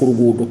weekalakaasisa ku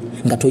luguudo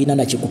nga tolina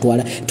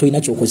nakikutwala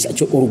tolina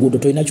kyokozesa oluguudo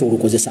tolina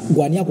kyolukozesa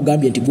gwani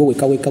akugambye nti gwe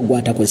wekaweka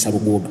gwatakozesa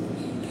luguudo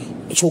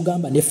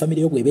kyogamba ne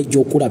famire yo bwebejja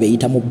okulaba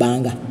eyita mu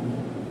bbanga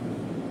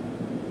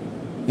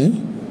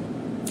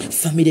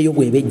famire yo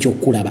bwebejja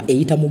okulaba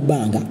eyita mu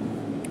bbanga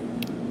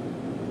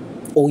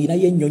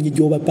oyinayo ennyonyi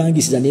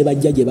gy'obapangisiza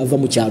nebajja gye bava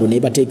mu kyalo ne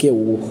bateeka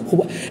ewo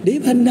naye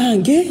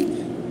bannange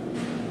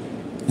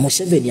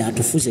Museveni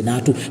atufuze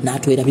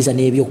n'atwerabiza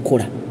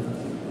n'ebyokukola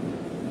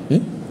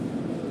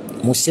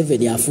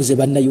Museveni afuze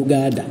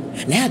bannayuganda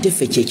naye ate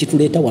ffe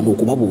kyekituleeta wano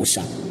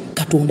okubabuusa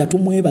Katonda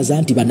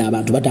tumwebaza nti bano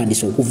abantu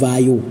batandise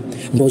okuvaayo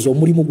ndowooza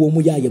omulimu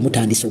gw'omuyaaye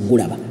mutandise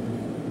okugulaba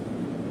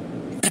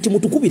kati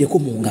mutukubireko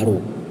mu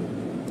ngalo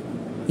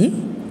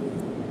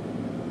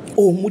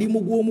omulimu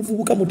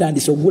gw'omuvubuka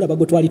mutandise okugulaba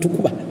gwe twali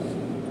tukuba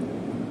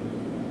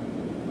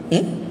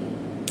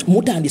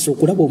mutandise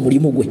okulaba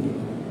omulimu gwe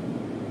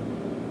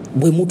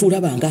bwe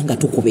mutulabanga nga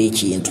tukuba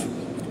ekintu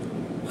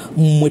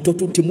mmwe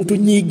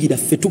temutunyiigira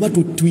ffe tuba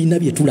tulina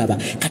bye tulaba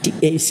kati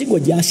ensigo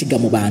gyasiga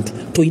mu bantu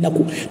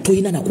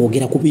toyina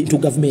nakwogera ku bintu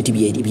gavumenti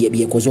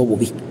byekoze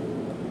obubi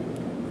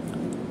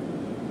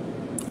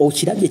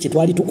okirabye kye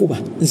twali tukuba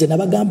nze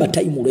nabagamba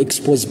time will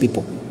expose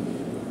people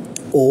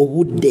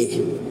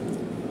obudde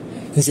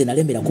nze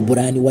nalemera ku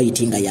Buraani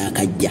White nga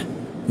yakajja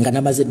nga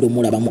namaze dde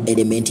omulaba mu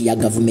elementi ya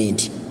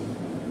gavumenti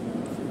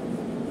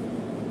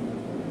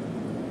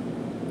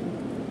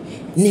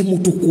ne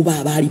mutukuba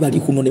abaali bali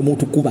kuno ne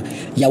mutukuba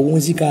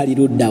yawunzika ali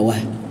luddawa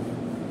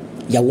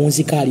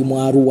yawunzika ali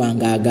mu Arua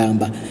nga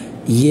agamba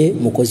ye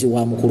mukozi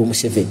wa mukulu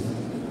Museveni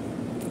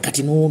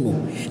kati noono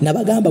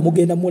nabagamba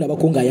mugenda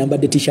mulabako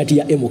ng'ayambadde t-shirt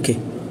ya MK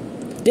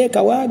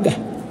teeka waaga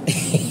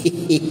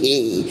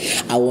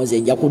awonze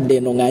nja kudde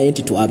eno nga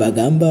enti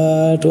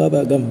twabagamba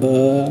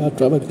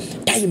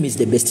time is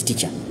the best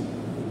teacher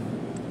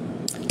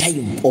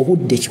time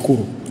obudde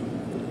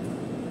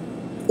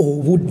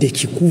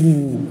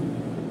kikulu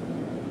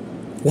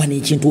wano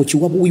ekintu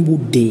okiwabuwi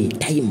budde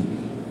time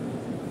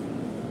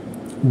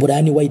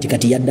Buraani White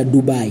kati yadda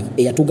Dubai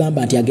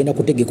eyatugamba nti agenda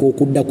kutegeka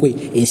okudda kwe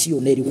ensi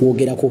yonna eri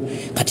kwogerako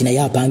kati naye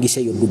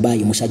apangise eyo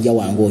Dubai musajja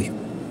wange oyo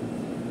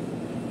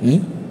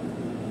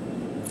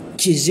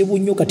kizibu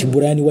nnyo kati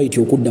Buraani White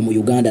okudda mu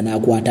Uganda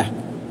n'akwata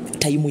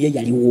time ye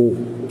yaliwo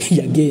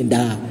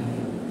yagenda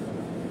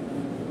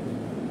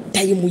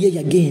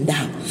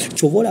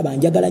kyobola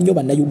banjagala nnyo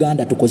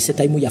bannayuganda tukozese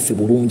time yaffe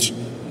bulungi.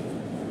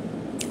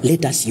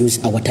 Let us use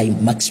our time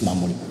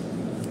maximally.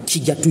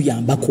 Kijja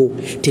tuyambako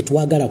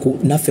tetwagala ku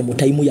naffe mu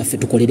time yaffe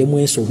tukoleremu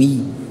ensobi.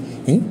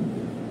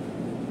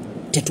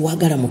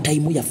 Tetwagala mu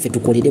time yaffe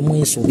tukoleremu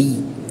ensobi.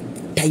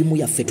 Time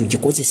yaffe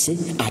tugikozese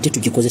ate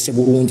tugikozese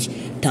bulungi.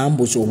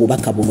 Tambuza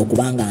obubaka buno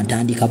kubanga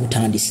ntandika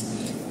butandisi.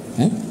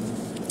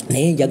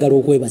 Naye njagala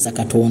okwebaza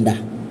Katonda.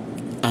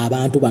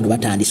 Abantu bano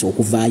batandise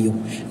okuvaayo.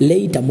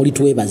 Later muli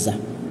twebaza.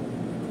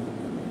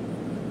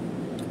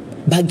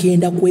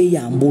 Bagenda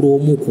kweyambula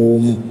omu ku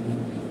omu.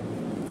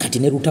 Kati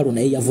ne Lutalo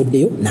naye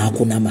yavuddeyo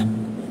n'akunama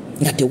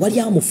nga tewali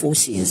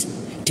amuforces,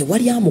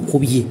 tewali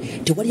amukubye,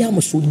 tewali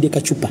amusuulidde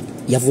kacupa,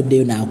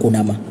 yavuddeyo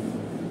n'akunama.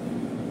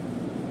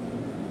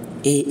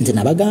 Nze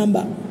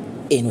nabagamba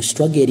eno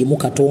struggle erimu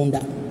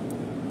Katonda.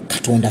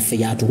 Katonda ffe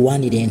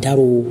yatulwanira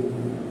entalo.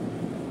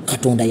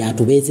 Katonda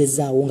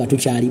yatubeezezaawo nga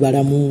tukyali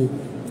balamu.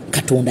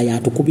 Katonda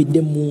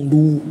yatukubidde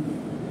mundu.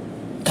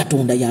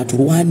 Katonda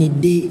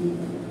yatulwanidde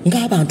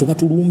ng'abantu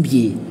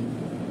batulumbye.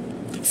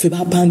 fe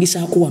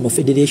bapangisaako wano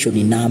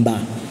federation namba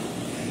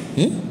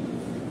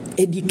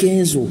Eddie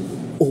Kenzo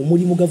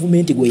omulimu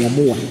gavumenti gwe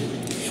yamuwa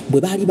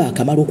bwe baali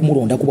baakamala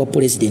okumulonda ku bwa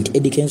president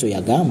Eddie Kenzo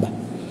yagamba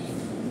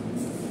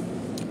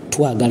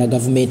twagala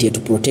gavumenti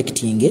etu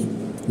protecting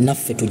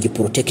naffe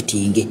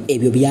tugiprotecting.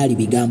 Ebyo byali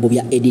bigambo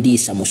bya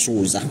Edilisa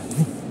Musuuza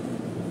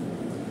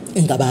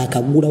nga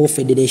baakagulawo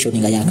federation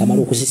nga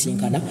yakamala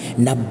okusisinkana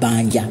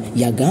nabbanja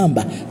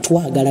yagamba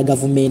twagala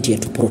gavumenti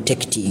etu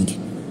protecting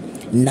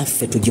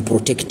naffe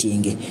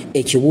tugiprotecting.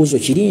 Ekibuuzo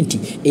kiri nti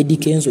Eddie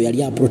Kenzo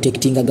yali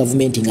aprotectinga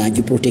gavumenti nga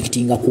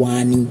agiprotectinga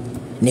kwani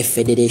ne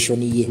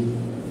federation ye.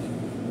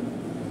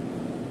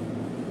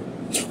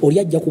 Oli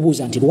ajja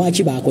kubuuza nti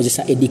lwaki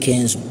baakozesa Eddie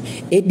Kenzo.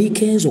 Eddie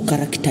Kenzo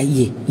karakita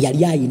ye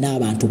yali ayina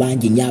abantu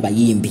bangi nnyo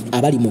abayimbi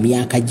abali mu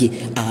myaka gye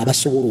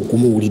abasobola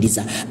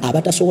okumuwuliriza,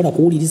 abatasobola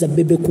kuwuliriza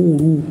Bebe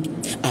Cool,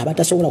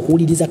 abatasobola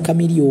kuwuliriza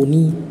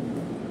Chameleone,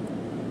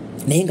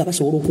 naye nga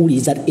basobola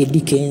okuwuliriza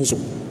Eddie Kenzo.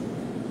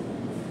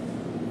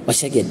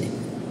 Wasegedde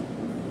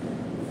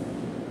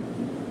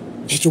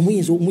ekyo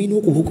mwina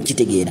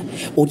okukitegeera.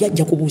 Oli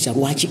ajja kubuuza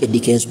lwaki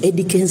Eddie Kenzo.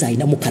 Eddie Kenzo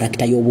alina mu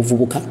karakita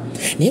y'obuvubuka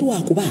naye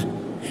lwakuba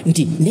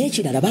nti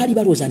n'ekirala baali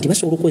balowooza nti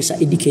basobola okukozesa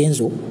Eddie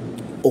Kenzo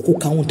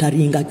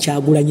okukauntaringa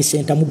Kyagulanyi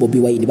Center mu Bobi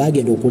Wine.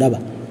 Bagenda okulaba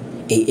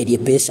erye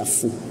pesa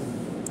fu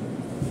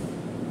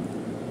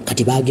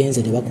kati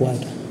bagenze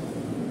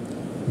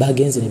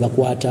ne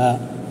bakwata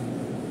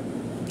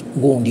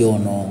gundi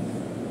ono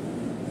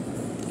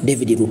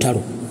David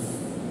Lutalo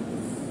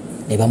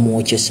ne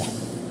bamwokyesa.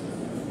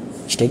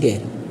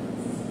 Kitegeera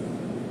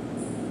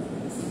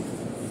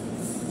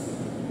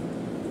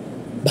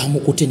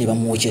bamukute ne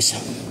bamwokyesa.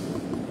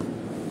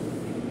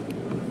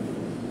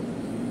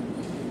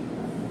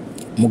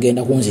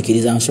 Mugenda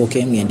kunzikiriza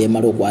nsooke ngende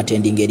mala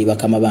okwatendinga eri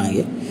bakama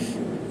bange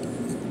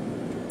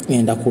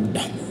ngenda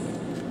kudda.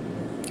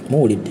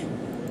 Muwulidde?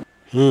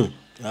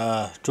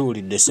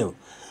 Tuwulidde sebo.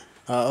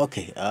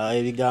 Okay,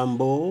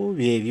 ebigambo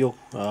byebyo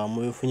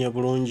mubifunye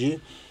bulungi.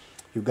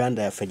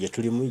 Uganda yaffe gye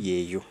tulimu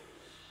yeeyo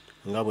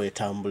nga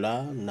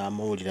bwetambula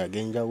n'amawulire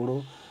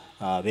ag'enjawulo.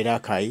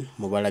 Rakai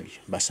mubalabye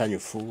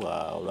basanyufu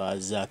olwa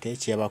Zaake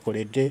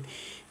kyebakoledde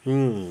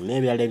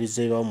n'ebirala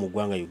ebizzeebawo mu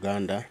ggwanga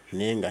Uganda,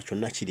 naye nga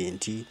kyonna kiri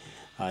nti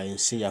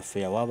ensi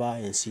yaffe yawaba,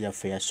 ensi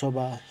yaffe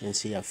yasoba,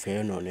 ensi yaffe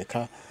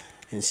yonooneka,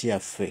 ensi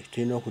yaffe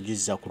tulina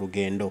okugizza ku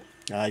lugendo.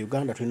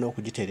 Uganda tulina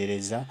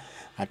okugitereereza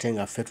ate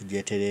nga ffe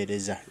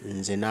tugyetereereza.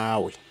 Nze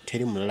naawe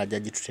teri mulala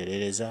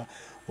gyagitutereereza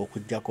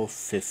okuggyako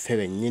ffe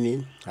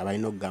bennyini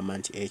abalina okugamba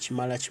nti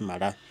ekimala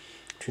kimala.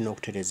 Tulina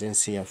okutereeza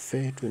ensi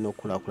yaffe, tulina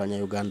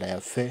okukulaakulanya Uganda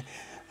yaffe,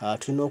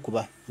 tulina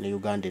okuba ne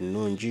Uganda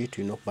ennungi,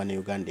 tulina okuba ne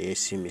Uganda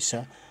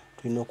eyeesiimisa,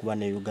 tulina okuba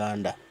ne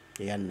Uganda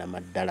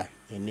eyannamaddala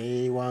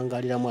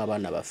eneewangaaliramu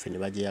abaana baffe ne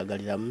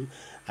bagyeyagaliramu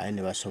ate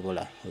ne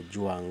basobola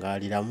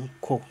ogiwangaaliramu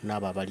ko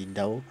n'abo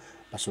abaliddawo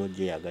basobola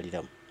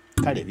ogyeyagaliramu.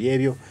 Kale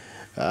byebyo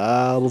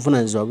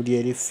obuvunaanyizibwa buli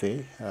eri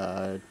ffe.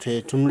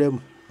 Tunulemu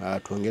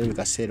twongere mu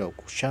kaseera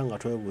okukya nga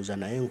twebuuza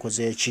naye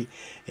nkoze ki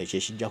ekyo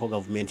ekijjako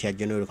gavumenti ya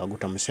General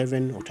Kaguta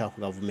Museveni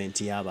otaako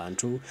gavumenti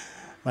y'abantu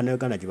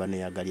bannayuganda gye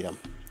baneeyagaliramu.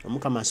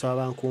 Omukama nsaba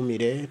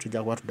bankuumire,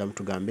 tujja kuba tuddamu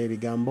tugambe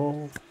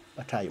ebigambo.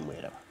 Bataayi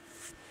mweraba.